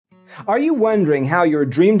Are you wondering how your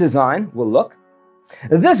dream design will look?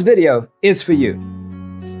 This video is for you.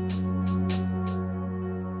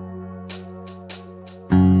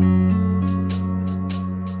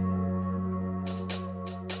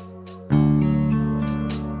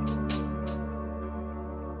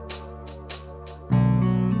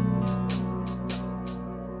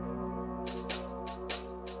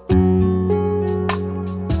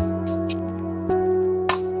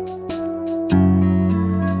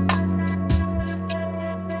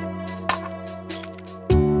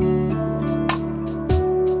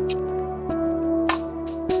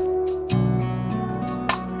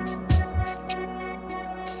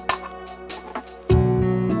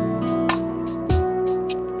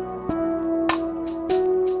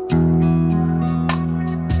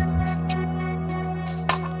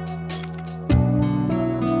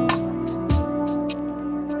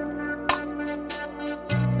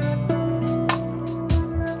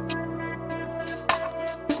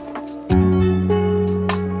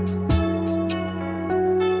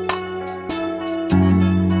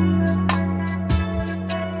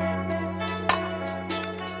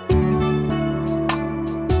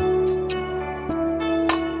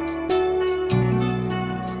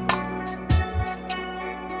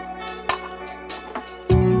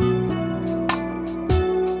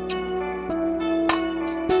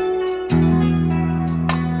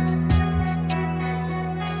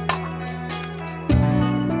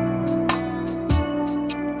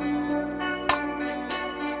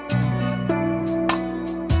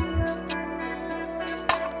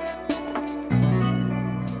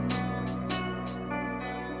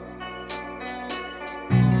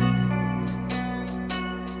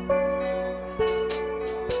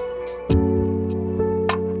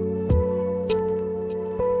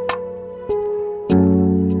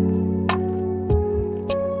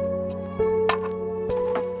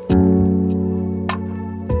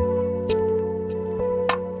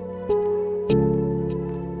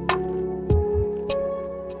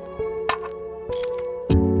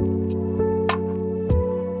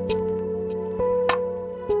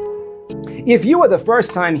 If you are the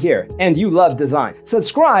first time here and you love design,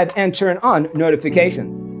 subscribe and turn on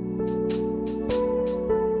notifications.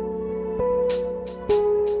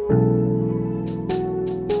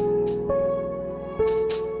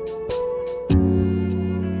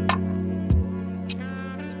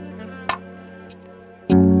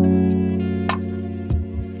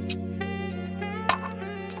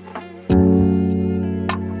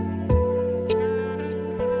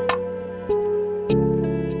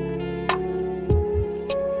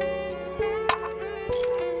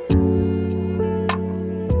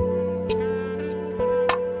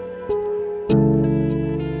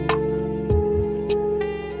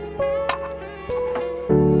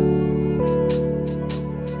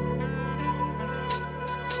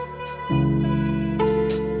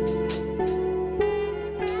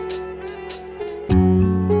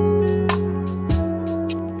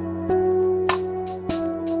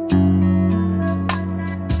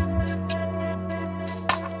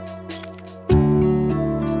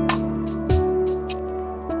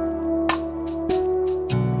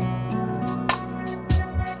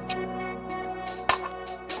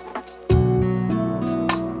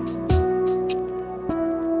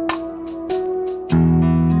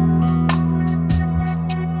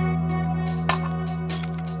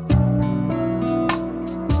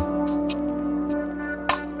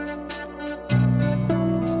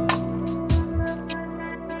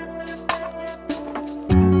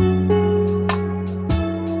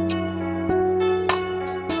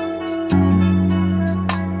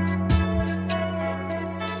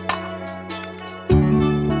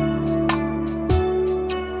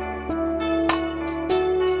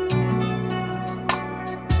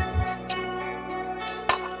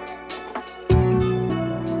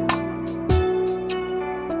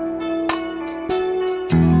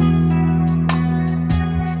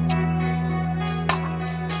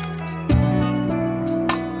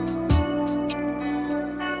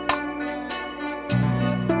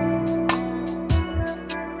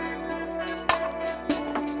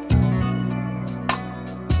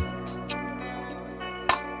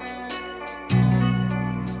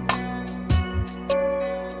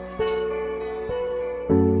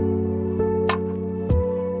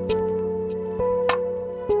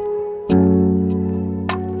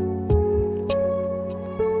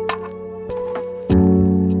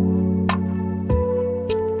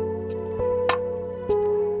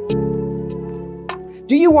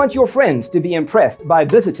 Do you want your friends to be impressed by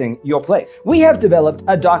visiting your place? We have developed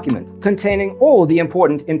a document containing all the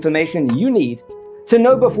important information you need to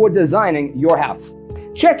know before designing your house.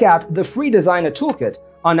 Check out the free designer toolkit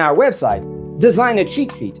on our website,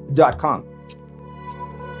 designercheatsheet.com.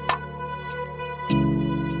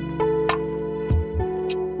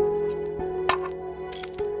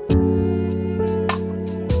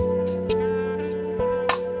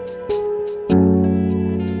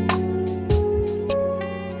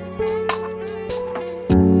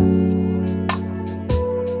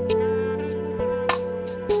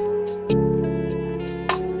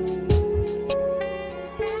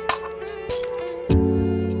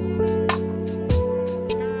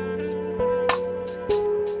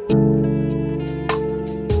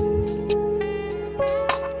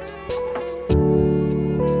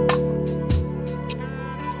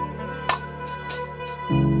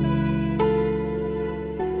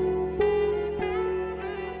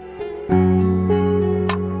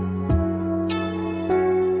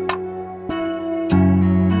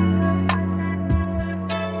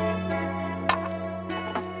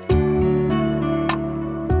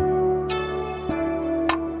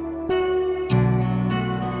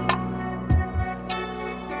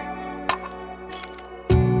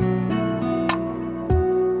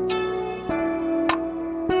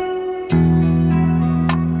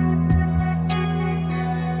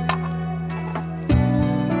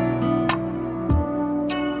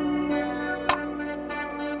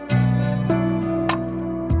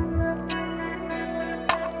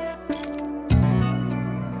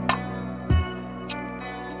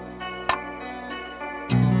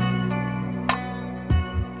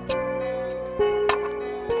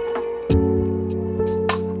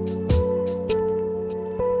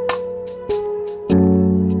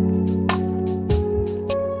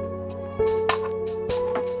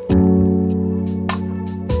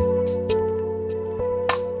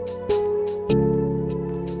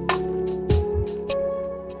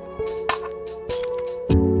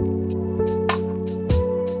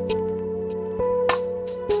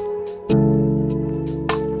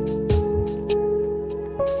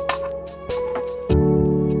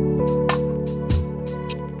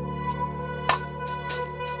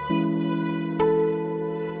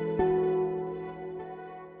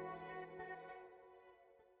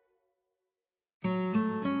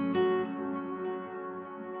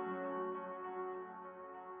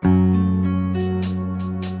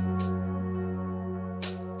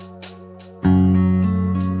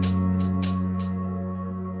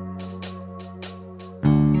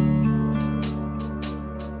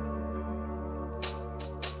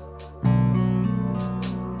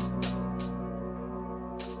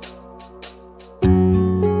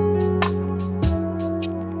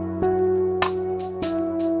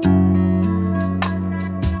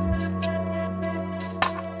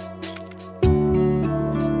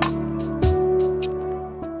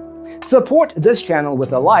 Support this channel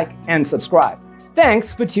with a like and subscribe.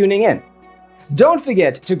 Thanks for tuning in. Don't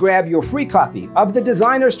forget to grab your free copy of the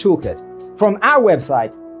Designer's Toolkit from our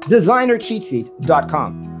website,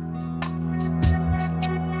 designercheatsheet.com.